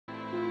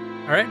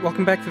Alright,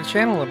 welcome back to the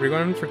channel,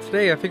 everyone. For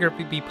today, I figured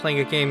we'd be playing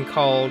a game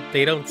called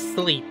They Don't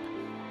Sleep,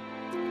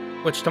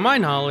 which, to my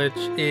knowledge,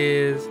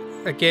 is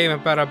a game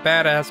about a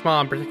badass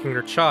mom protecting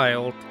her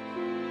child.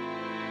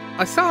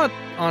 I saw it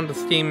on the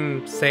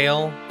Steam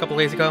sale a couple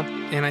days ago,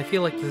 and I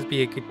feel like this would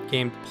be a good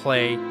game to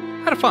play.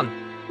 Had fun.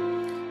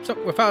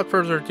 So, without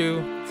further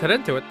ado, let's head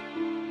into it.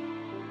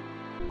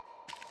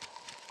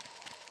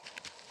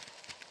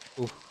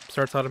 Ooh,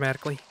 starts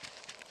automatically.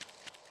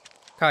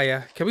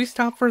 Kaya, can we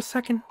stop for a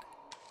second?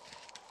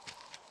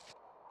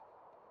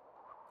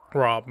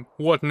 Rob,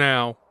 what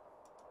now?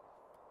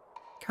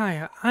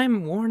 Kaya,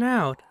 I'm worn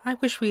out. I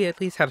wish we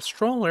at least had a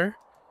stroller.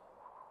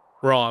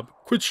 Rob,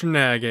 quit your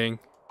nagging.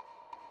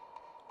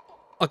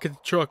 I'll get the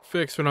truck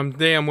fixed when I'm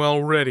damn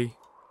well ready.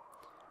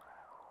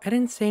 I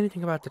didn't say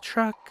anything about the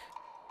truck.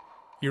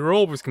 You're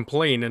always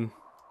complaining.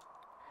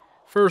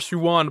 First you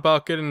whined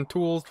about getting the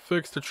tools to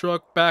fix the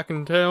truck back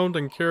in town,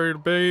 then carry the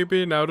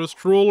baby, now this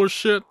stroller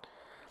shit.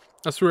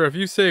 I swear, if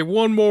you say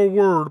one more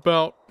word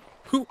about...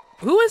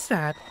 Who is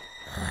that?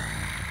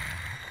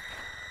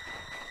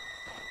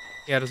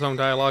 He had his own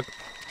dialogue.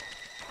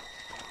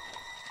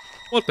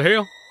 What the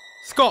hell?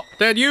 Scott,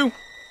 that you?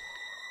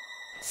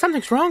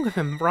 Something's wrong with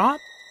him,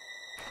 Rob.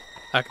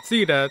 I can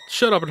see that.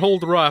 Shut up and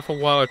hold the rifle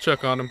while I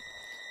check on him.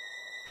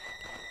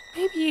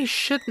 Maybe you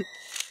shouldn't...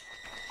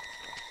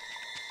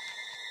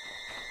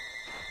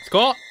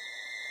 Scott?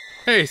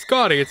 Hey,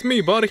 Scotty, it's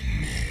me, buddy.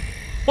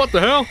 What the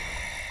hell?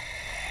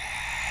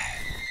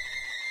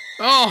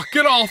 Oh,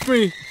 get off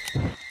me!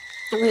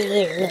 Oh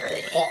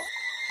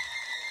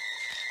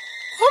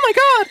my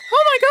god!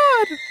 Oh my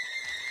god!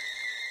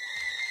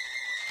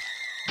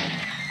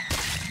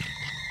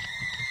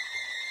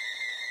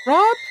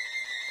 Rob?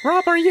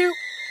 Rob, are you...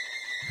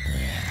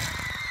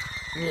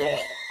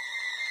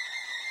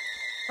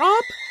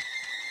 Rob?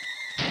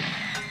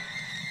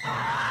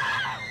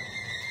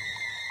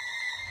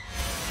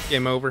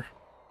 Game over.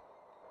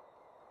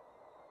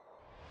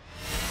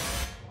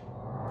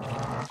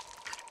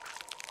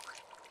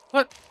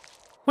 What?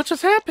 What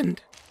just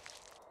happened?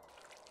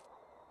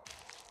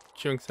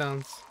 Chewing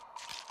sounds.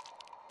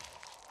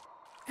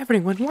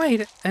 Everything went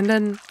white, and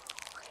then...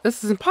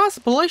 This is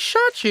impossible, I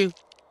shot you!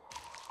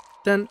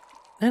 Then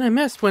I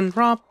missed when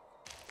Rob...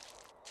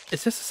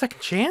 Is this a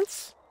second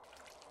chance?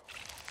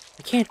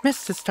 I can't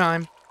miss this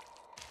time.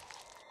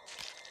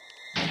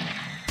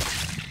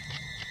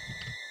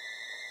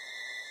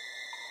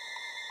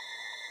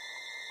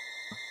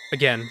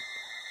 Again.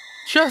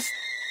 Just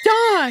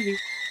die!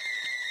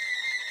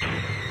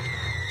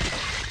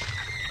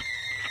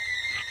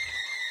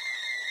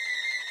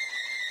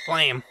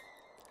 Blam.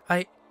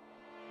 I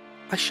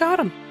shot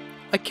him.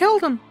 I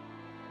killed him.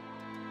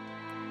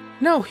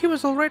 No, he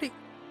was already...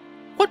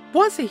 What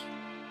was he?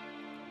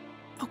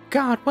 Oh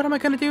god, what am I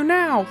gonna do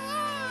now?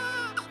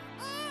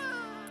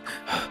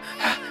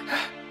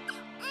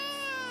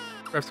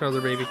 Grab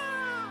another baby.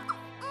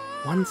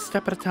 One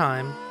step at a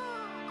time.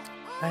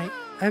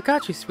 I've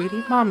got you,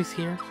 sweetie. Mommy's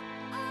here.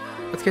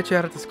 Let's get you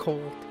out of this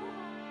cold.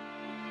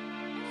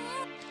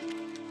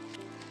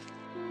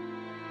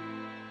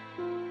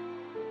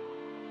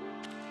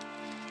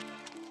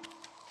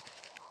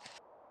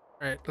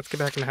 Alright, let's get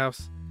back in the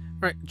house.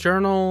 Alright,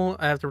 journal.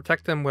 I have to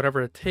protect them,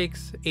 whatever it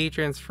takes.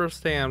 Adrian's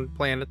first day on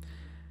planet.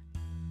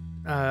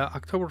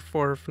 October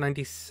 4th,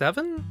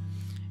 97?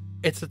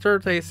 It's the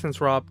third day since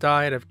Rob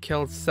died. I've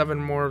killed 7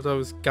 more of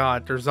those.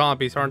 God, they're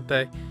zombies, aren't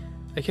they?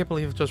 I can't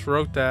believe I just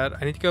wrote that.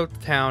 I need to go to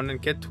town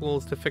and get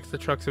tools to fix the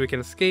truck so we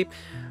can escape.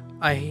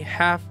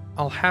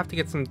 I'll have to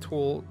get some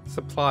tool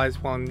supplies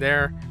while I'm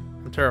there.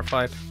 I'm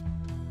terrified.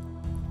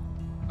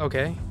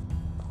 Okay.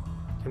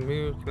 Can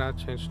move, cannot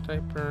change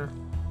diaper.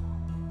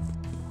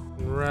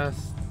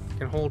 Rest,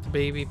 can hold the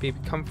baby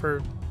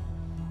comfort.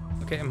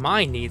 Okay,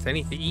 my needs, I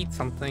need to eat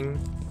something.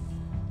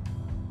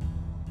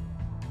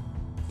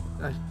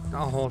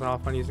 I'll hold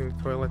off on using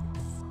the toilet.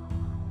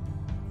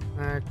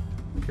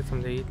 Get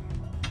something to eat.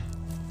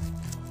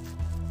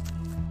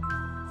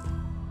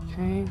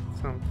 Okay,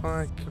 so I'm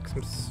fine. Cook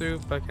some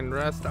soup, I can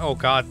rest. Oh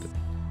god.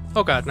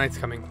 Oh god, night's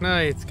coming.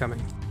 Night's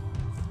coming.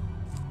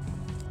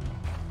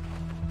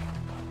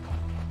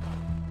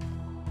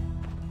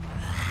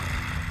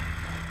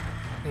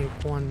 I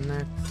think one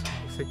next.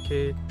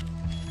 Execute.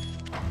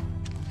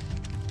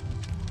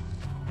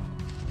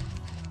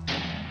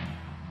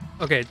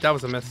 Okay, that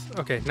was a miss.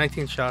 Okay,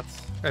 19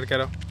 shots. Gotta get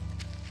up.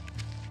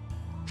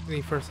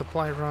 Need for a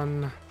supply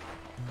run.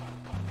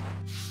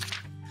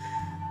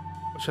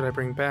 What should I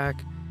bring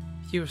back?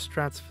 Hugh of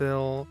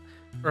Stratsville.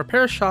 A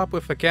repair shop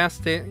with a gas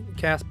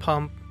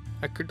pump,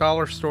 a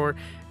dollar store,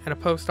 and a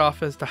post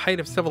office. The height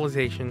of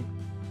civilization.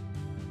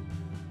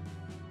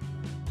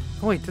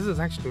 Oh wait, this is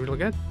actually really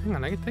good. Hang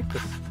on, I can take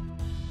this.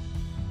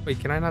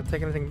 Wait, can I not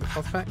take anything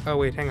else back? Oh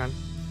wait, hang on.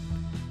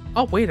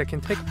 Oh wait, I can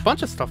take a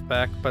bunch of stuff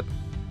back, but...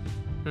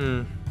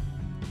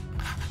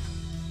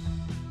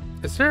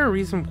 Is there a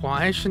reason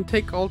why I shouldn't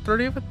take all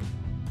 30 of it?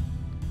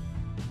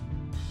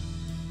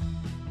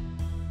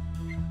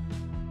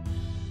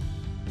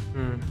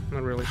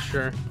 Not really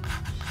sure.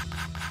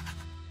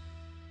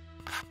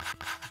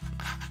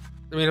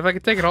 I mean, if I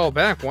could take it all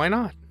back, why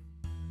not?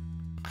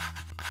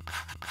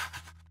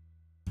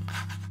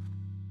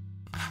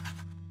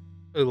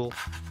 Oodle.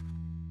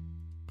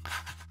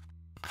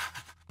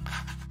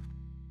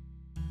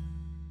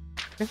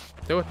 Okay,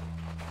 do it.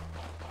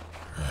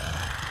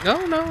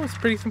 No, it's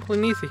pretty simple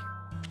and easy.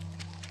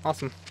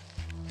 Awesome.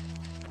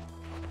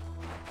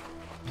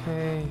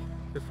 Okay,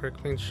 good for a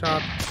clean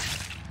shot.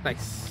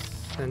 Nice.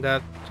 And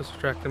that just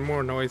attracted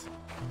more noise.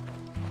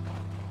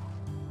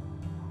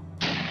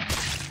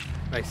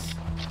 Nice.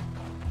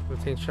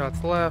 15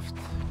 shots left.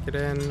 Get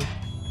in.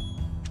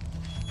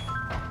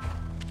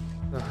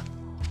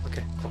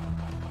 Okay, cool.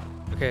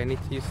 Okay, I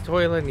need to use the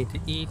toilet, I need to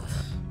eat.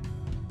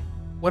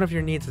 One of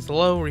your needs is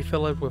low.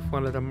 Refill it with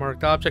one of the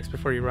marked objects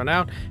before you run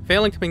out.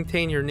 Failing to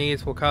maintain your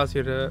needs will cause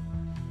you to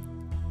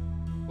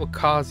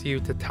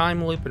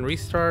time loop and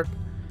restart.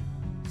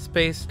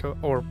 Space to,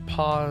 or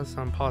pause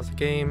the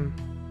game.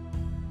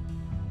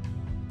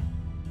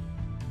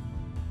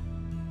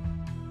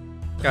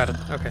 Got it.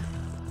 Okay.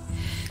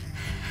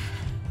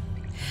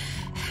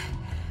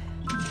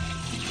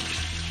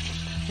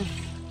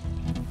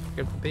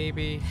 Get the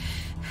baby.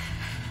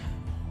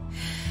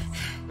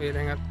 Wait,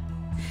 hang on.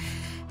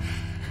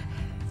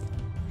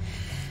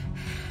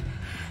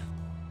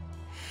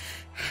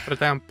 Put it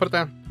down, put it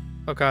down.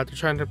 Oh god, they're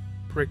trying to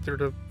break through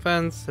the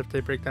fence. If they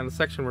break down the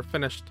section, we're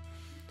finished.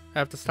 I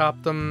have to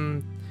stop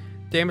them.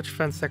 Damaged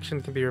fence section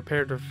can be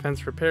repaired with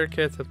fence repair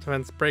kits. If the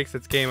fence breaks,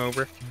 it's game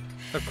over.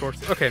 Of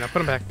course. Okay, now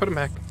put him back, put him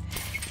back.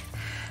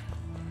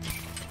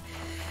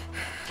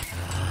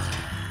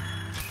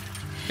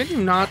 Can you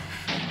not?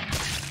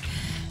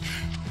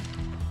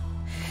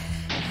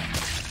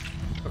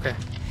 Okay,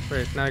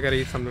 great. Now I gotta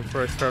eat something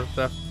before I start with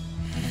that.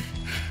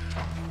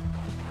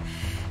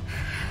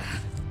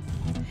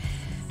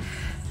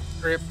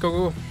 Hurry up,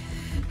 go.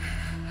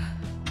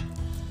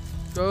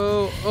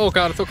 Go. Oh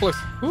god, it's so close.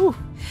 Woo.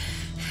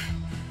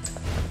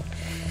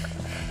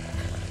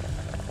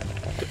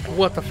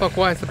 What the fuck?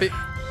 Why is the big...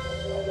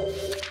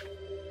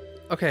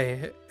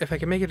 Okay, if I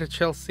can make it to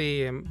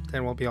Chelsea,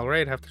 then we'll be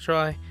alright. Have to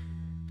try.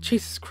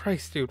 Jesus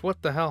Christ, dude.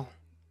 What the hell?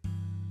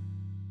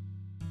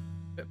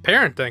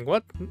 Parenting?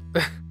 What?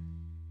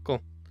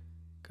 Cool.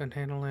 Gun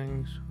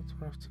handling. Shots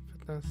for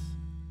fitness.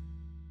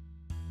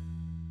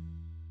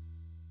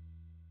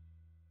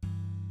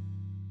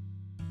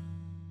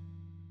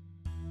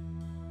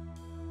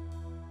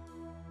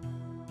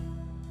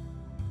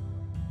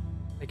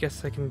 I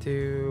guess I can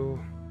do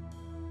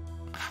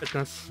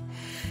fitness.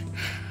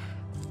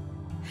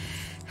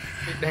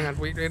 Wait, hang on,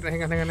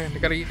 hang on. I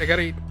gotta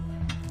eat.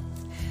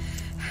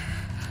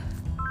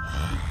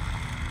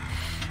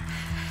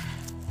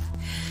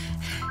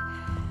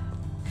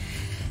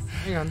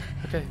 Hang on,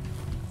 okay.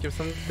 Give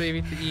some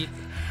baby to eat.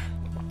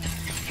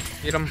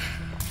 Eat him.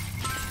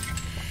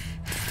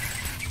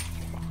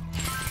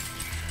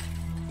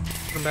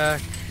 Put him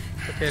back.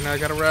 Okay, now I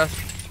gotta rest.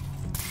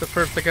 But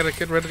first I gotta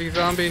get rid of these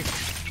zombies.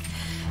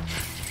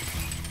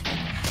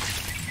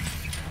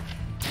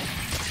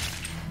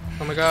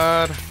 Oh my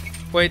god.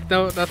 Wait,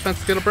 no, that fence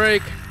is gonna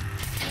break.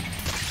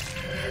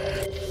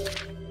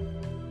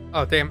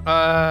 Oh, damn.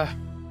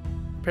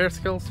 Repair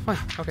skills? Fine.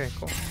 Okay,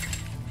 cool.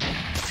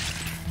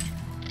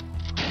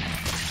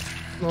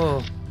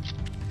 Oh.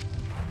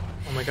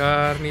 Oh my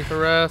god, I need to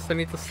rest. I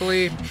need to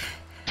sleep.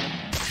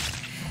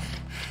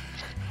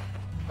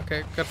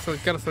 Okay, gotta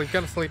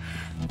sleep.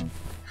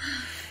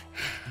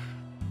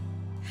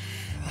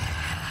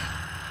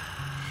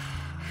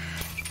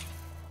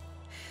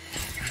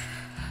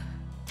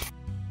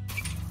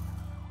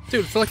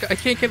 Dude, it's like I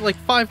can't get like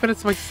 5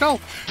 minutes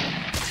myself.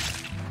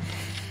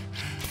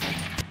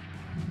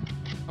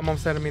 I'm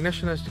almost out of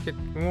ammunition. I should get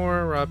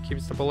more. Rob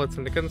keeps the bullets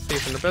and the gun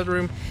safe in the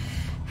bedroom.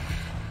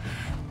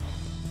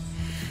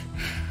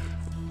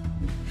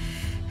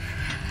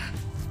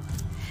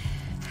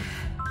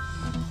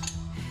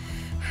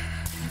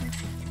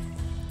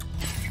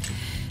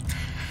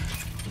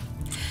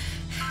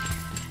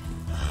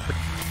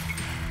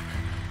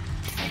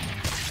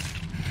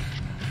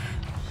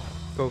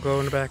 Go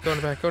in the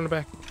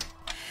back.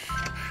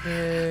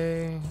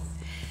 Okay.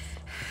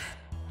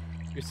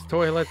 Use the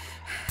toilet.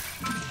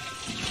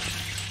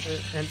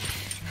 And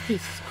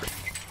Jesus Christ.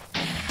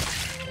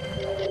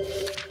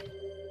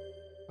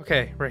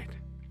 Okay, right.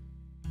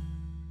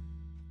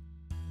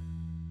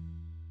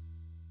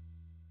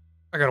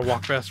 I gotta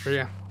walk faster,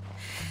 yeah.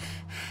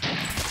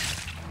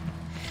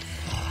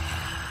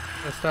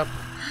 Messed up.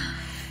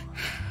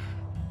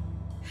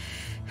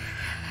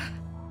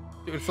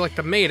 Dude, it's like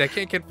the maid. I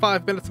can't get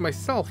 5 minutes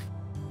myself.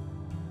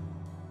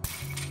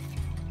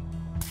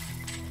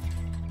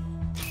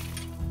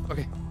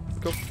 Okay,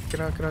 go. Get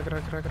out.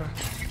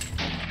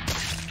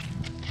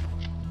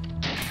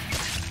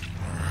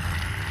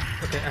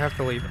 Okay, I have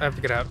to leave. I have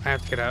to get out.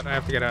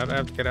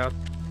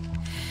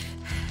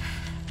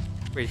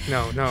 Wait,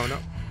 no.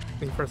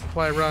 Need for a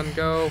supply run,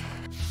 go.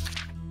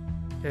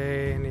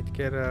 Okay, I need to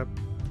get a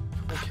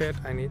kit.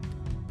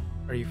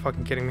 Are you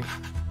fucking kidding me?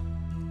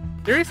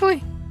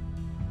 Seriously?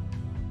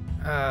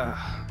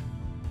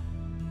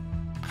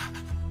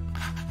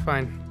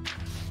 Fine.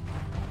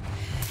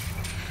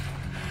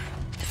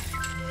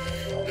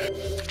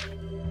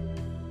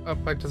 Oh,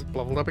 I just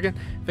leveled up again.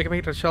 If I can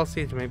make it to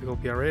Chelsea, then maybe we'll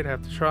be alright. I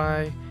have to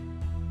try.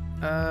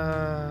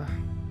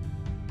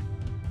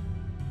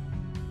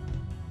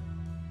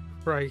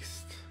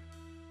 Christ.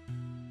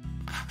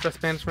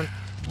 Stress management.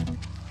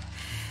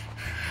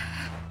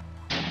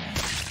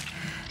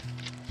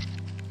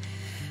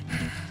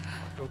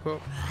 Go.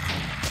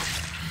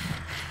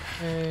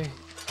 Okay.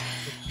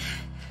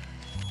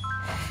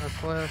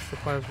 That's less.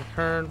 Supplies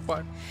returned.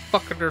 What?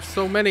 Fuck, there's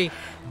so many.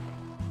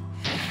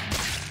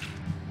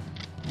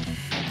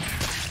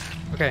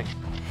 Okay.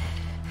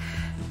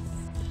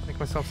 Make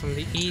myself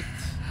something to eat.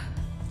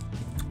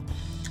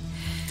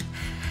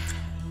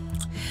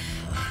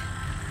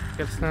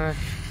 Get a snack.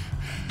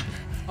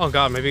 Oh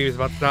god, my baby's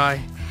about to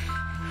die.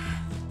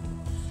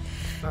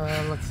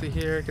 Let's see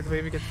here. Get the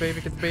baby, get the baby,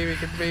 get the baby,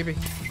 get the baby.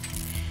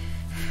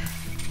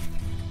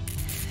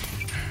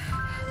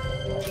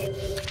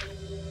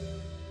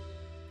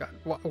 God,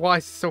 why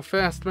is it so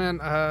fast, man?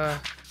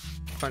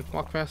 Fine,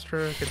 walk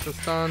faster, get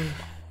this done.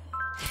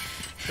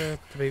 Okay,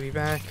 put the baby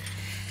back.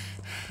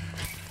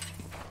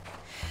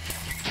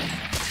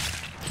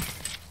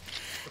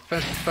 The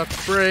fence is about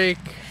to break.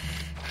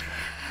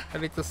 I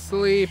need to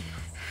sleep.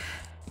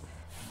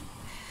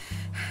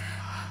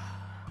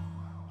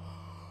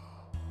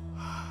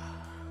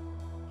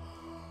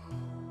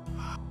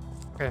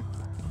 Okay.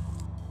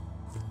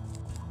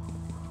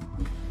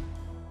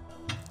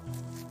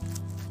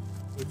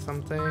 Eat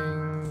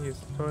something, use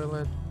the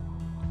toilet.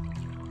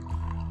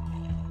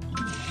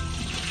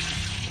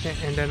 Okay,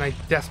 and then I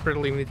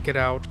desperately need to get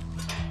out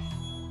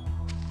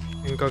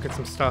and go get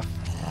some stuff.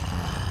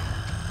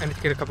 I need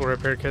to get a couple of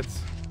repair kits.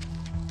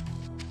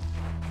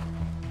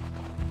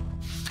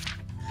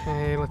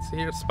 Okay, let's see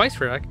here. Spice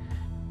rack.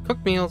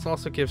 Cooked meals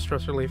also give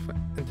stress relief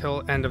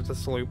until end of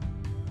this loop.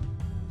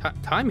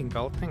 Timing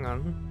belt? Hang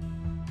on.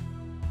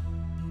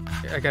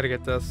 Okay, I gotta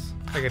get this.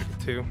 I gotta get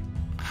two.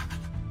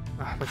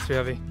 That's too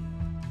heavy.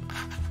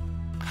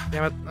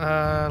 Damn it.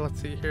 Let's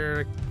see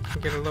here. I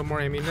can get a little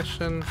more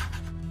ammunition.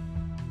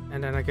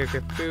 And then I gotta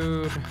get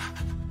food.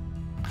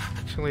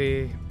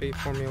 Actually, bait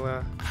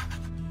formula.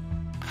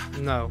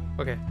 No.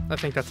 Okay, I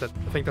think that's it.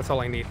 I think that's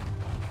all I need.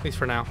 At least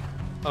for now.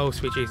 Oh,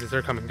 sweet Jesus,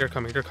 they're coming, they're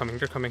coming, they're coming,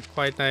 they're coming.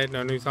 Quiet night,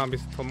 no new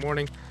zombies until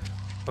morning.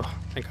 Oh,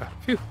 thank God.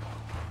 Phew.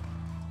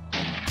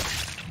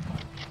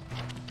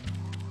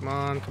 Come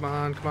on, come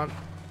on, come on.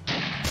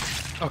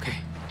 Okay.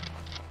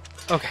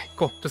 Okay,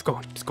 cool. Just go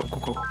on. Just go, go,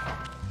 go.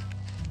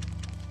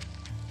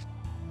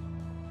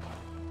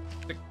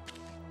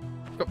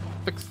 Go,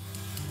 fix.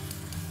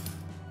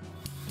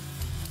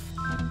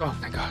 Oh,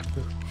 thank God.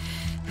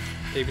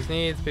 Baby's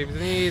needs, baby's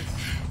needs.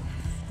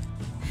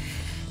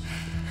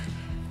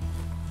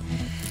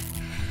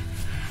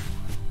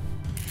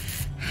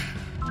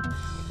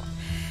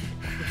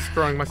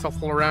 Throwing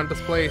myself all around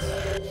this place.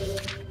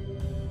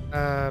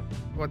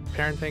 What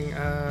parenting?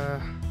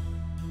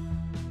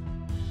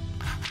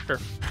 Sure.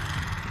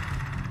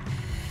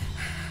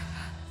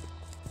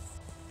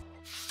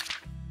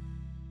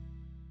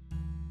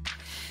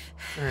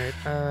 Alright,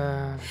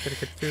 gotta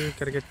get food,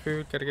 gotta get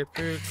food, gotta get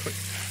food.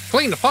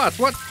 Clean the pots,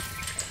 what?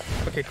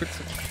 Okay, good.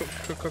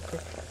 Cook.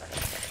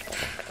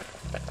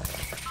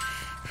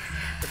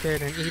 Okay,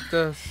 then eat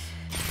this.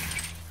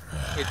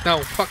 Wait, no,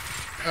 fuck.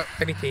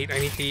 I need to eat, I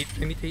need to eat,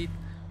 I need to eat.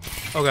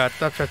 Oh god,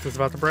 that fence is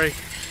about to break.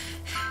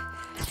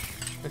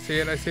 I see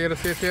it, I see it, I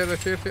see it, I see it, I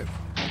see it, I see it.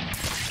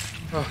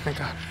 Oh, thank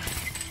God.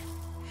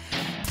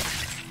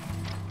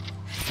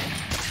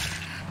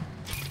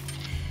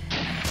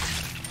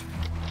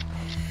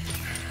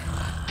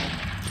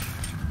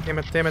 Damn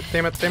it, damn it,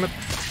 damn it, damn it.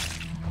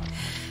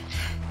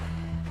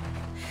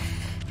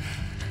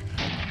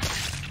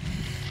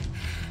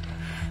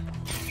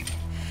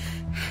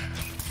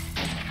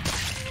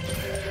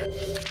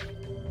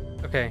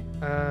 Okay,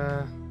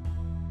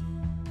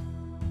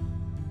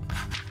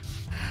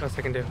 best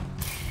I can do.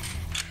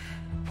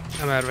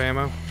 I'm out of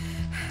ammo.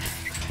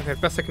 Okay,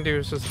 best I can do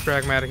is just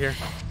drag him out of here.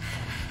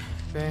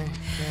 Okay,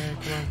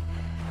 come on.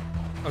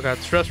 Oh god,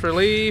 stress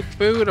relief,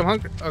 food, I'm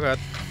hungry. Oh god.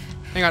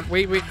 Hang on,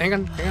 wait, hang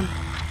on.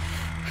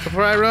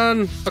 Before I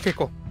run. Okay,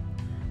 cool.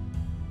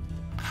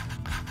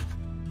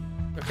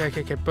 Okay, I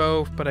can get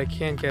both, but I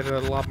can't get a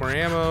lot more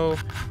ammo.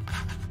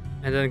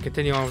 And then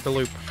continue on with the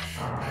loop.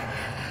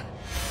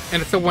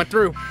 And it still went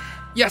through.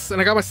 Yes,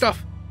 and I got my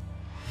stuff.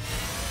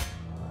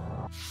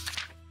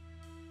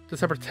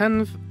 December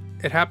 10th,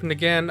 it happened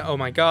again. Oh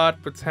my god,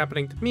 what's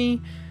happening to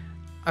me?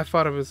 I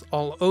thought it was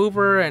all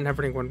over and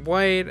everything went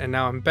white, and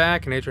now I'm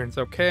back and Adrian's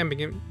okay. I'm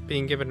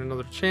being given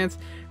another chance.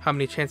 How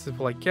many chances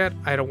will I get?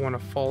 I don't want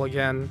to fail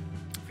again.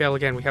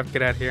 We have to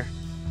get out of here.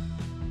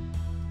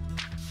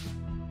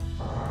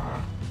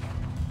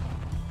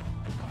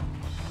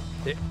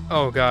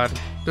 Oh god,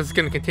 this is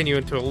going to continue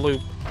into a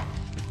loop.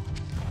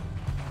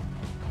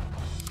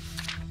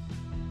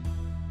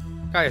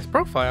 Guy's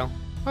profile.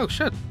 Oh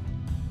shit.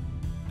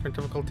 Current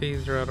difficulty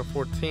 0 out of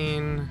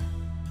 14.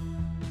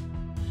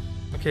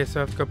 Okay, so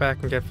I have to go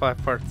back and get 5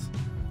 parts.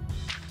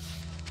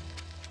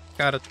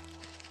 Got it.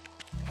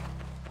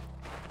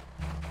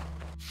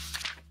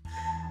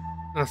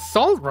 An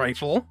assault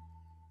rifle?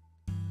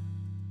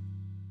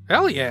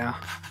 Hell yeah.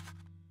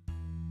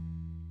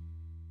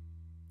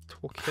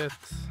 Toolkit.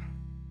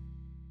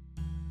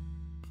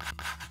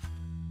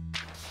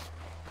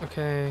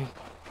 Okay.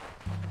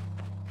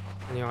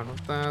 Continue on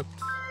with that.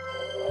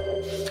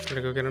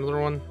 Gonna go get another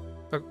one.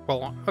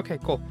 Well, okay,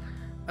 cool.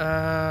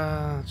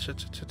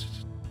 Shit.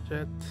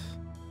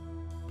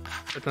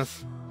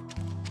 Fitness.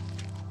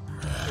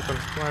 We're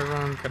gonna supply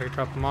run. Gotta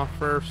drop them off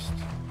first.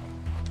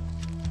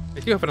 I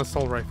do have an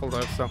assault rifle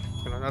though, so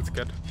you know that's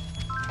good.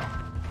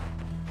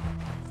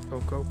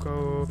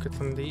 Go! Get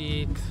something to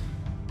eat.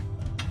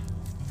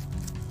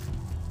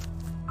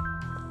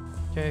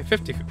 Okay,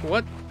 50.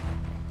 What?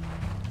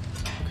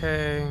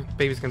 Okay,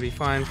 baby's gonna be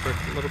fine for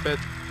a little bit,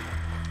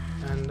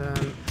 and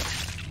then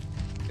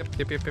yep.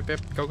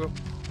 Go.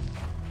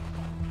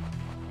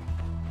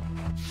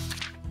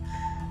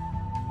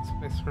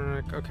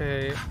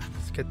 Okay,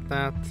 let's get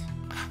that.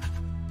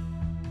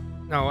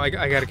 No, I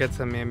gotta get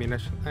some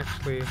ammunition.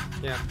 Actually,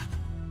 yeah.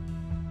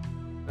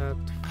 That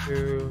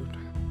food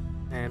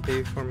and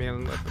baby formula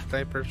and liquid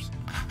diapers.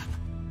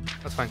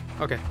 That's fine.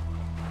 Okay.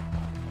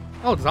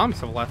 Oh, the zombies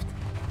have left.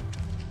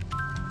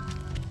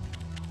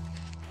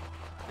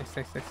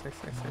 Nice.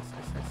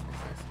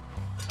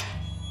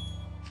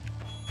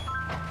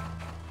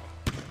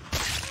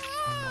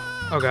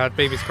 Oh god,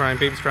 baby's crying.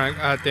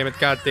 God damn it.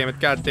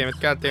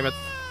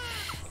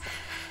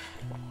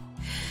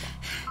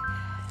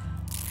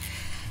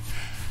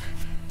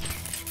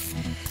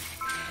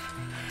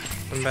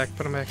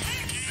 Put him back.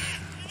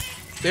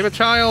 Save a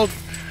child!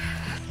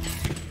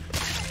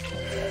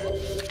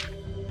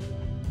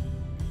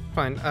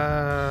 Fine,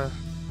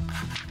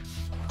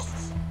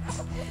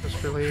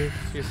 just relief.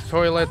 Use the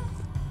toilet.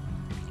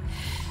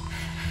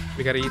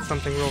 We gotta eat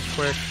something real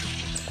quick.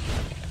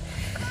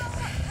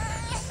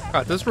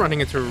 God, this is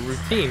running into a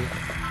routine.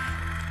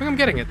 I think I'm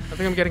getting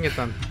it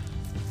done.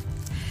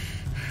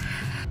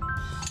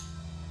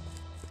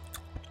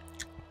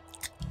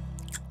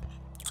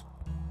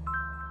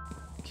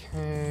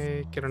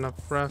 Okay, get enough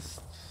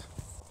rest.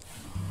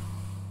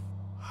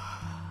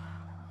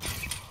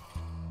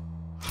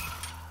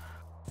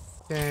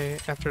 Okay,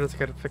 after this I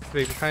gotta fix the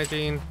baby's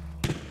hygiene.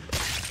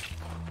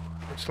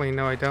 Actually,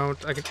 no I don't.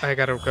 I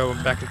gotta go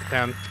back into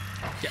town.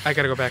 Yeah, I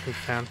gotta go back into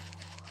town.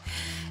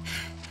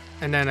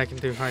 And then I can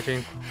do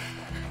hygiene.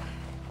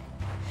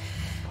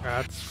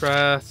 Got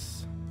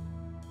stress.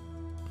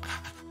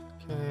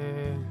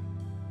 Okay.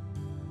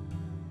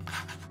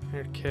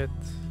 Hair kit.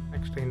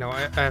 Actually, no,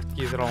 I have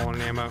to use it all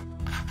on ammo.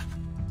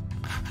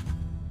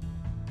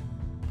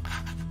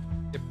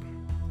 Yep.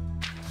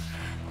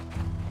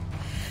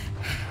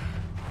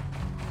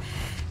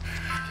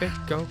 Okay,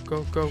 go.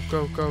 Go!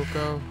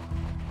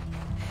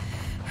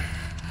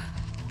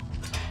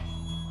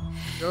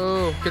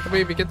 Get the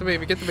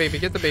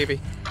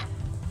baby.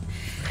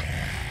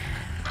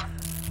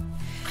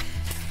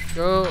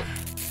 Go!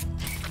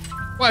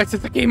 Why is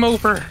it the game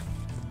over?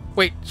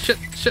 Wait, shit.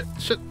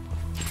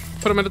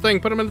 Put him in the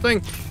thing.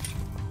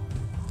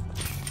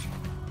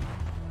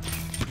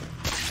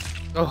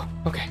 Oh,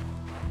 okay.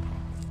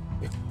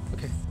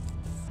 Okay.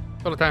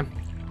 All the time.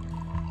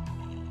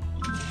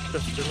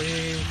 Just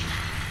relief.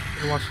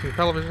 Watching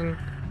television.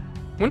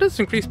 When does this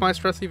increase my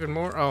stress even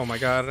more? Oh my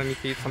god, I need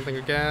to eat something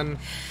again.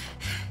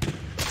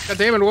 God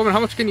damn it, woman, how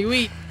much can you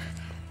eat?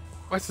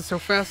 Why is it so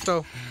fast,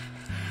 though?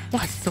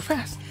 Why is it so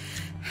fast?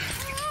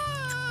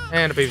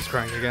 And the baby's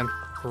crying again.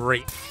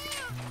 Great.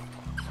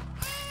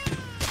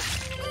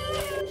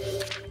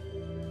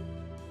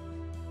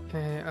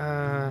 Okay,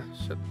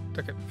 shit.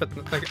 Okay,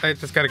 fitness. I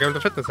just gotta go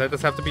into fitness. I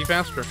just have to be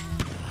faster.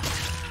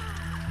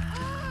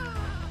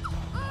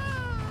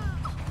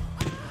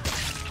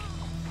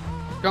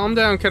 Calm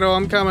down, kiddo.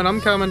 I'm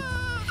coming.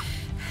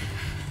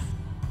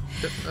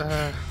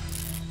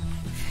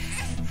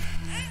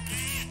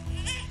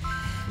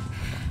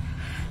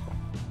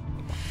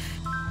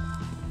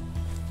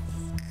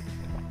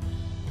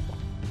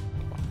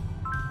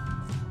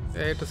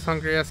 Hey, this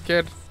hungry ass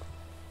kid.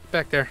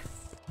 Back there.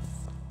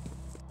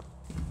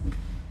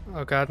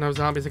 Oh god, no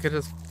zombies. I could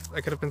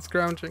have been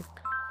scrounging.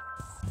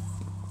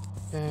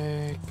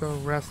 Okay, go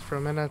rest for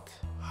a minute.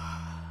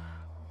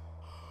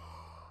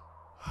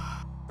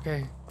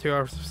 Okay, 2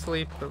 hours of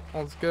sleep, but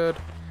all's good.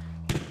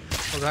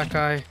 Oh, that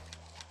guy.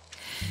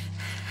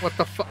 What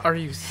the fuck? Are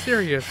you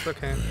serious?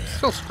 Okay, I'm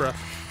still stressed.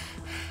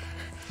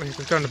 Wait,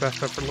 we've done the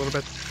best up for a little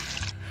bit.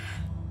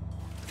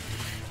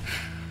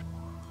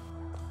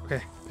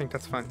 Okay, I think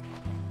that's fine.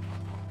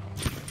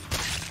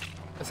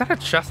 Is that a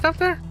chest out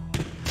there? I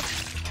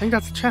think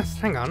that's a chest.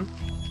 Hang on.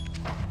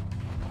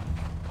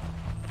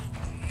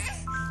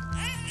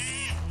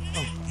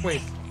 Oh,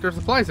 wait. There's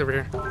supplies over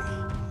here.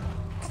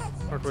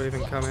 Hard wave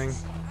incoming.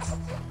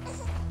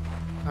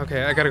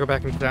 Okay, I gotta go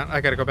back into town.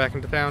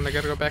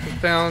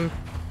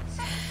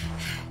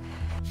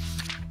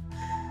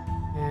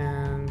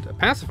 And a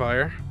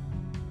pacifier.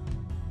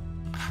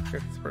 Okay,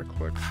 let's very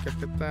quick.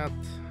 Get that.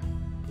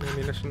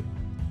 Ammunition.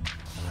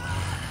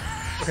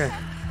 Okay.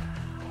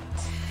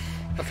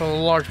 That's a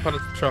large part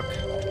of the truck.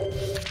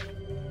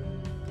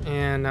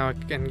 And now I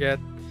can get...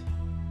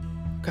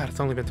 God, it's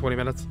only been 20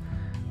 minutes.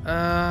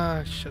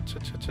 Shit.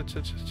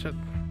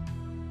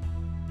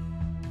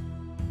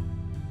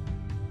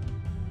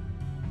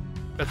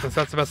 That's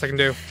the best I can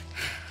do.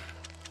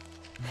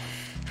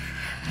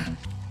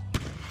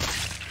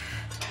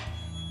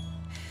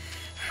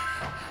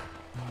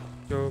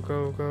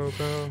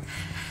 Go.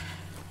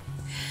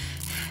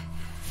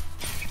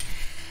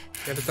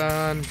 Get it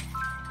done.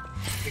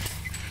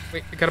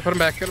 Wait, I gotta put him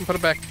back.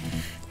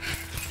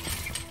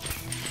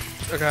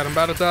 Oh god, I'm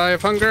about to die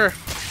of hunger.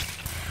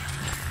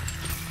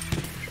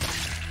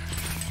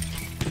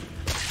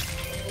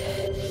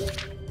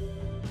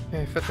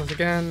 Okay, fitness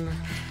again.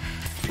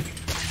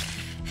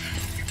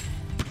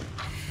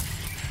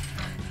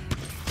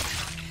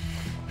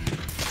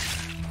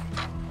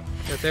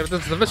 God damn it,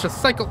 this is a vicious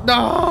cycle.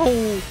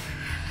 No!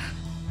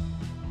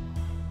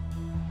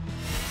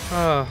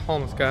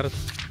 Almost got it.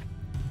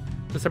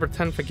 December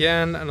 10th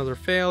again, another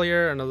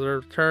failure,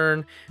 another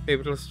turn.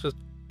 Maybe let's just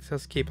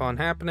keep on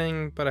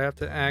happening, but I have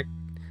to act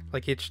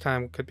like each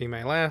time could be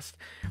my last.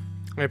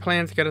 My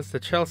plan to get us to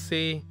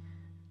Chelsea.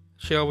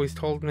 She always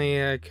told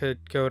me I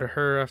could go to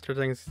her after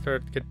things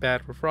started to get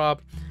bad with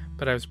Rob,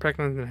 but I was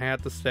pregnant and I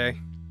had to stay.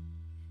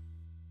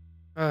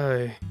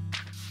 Damn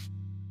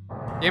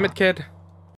it, kid.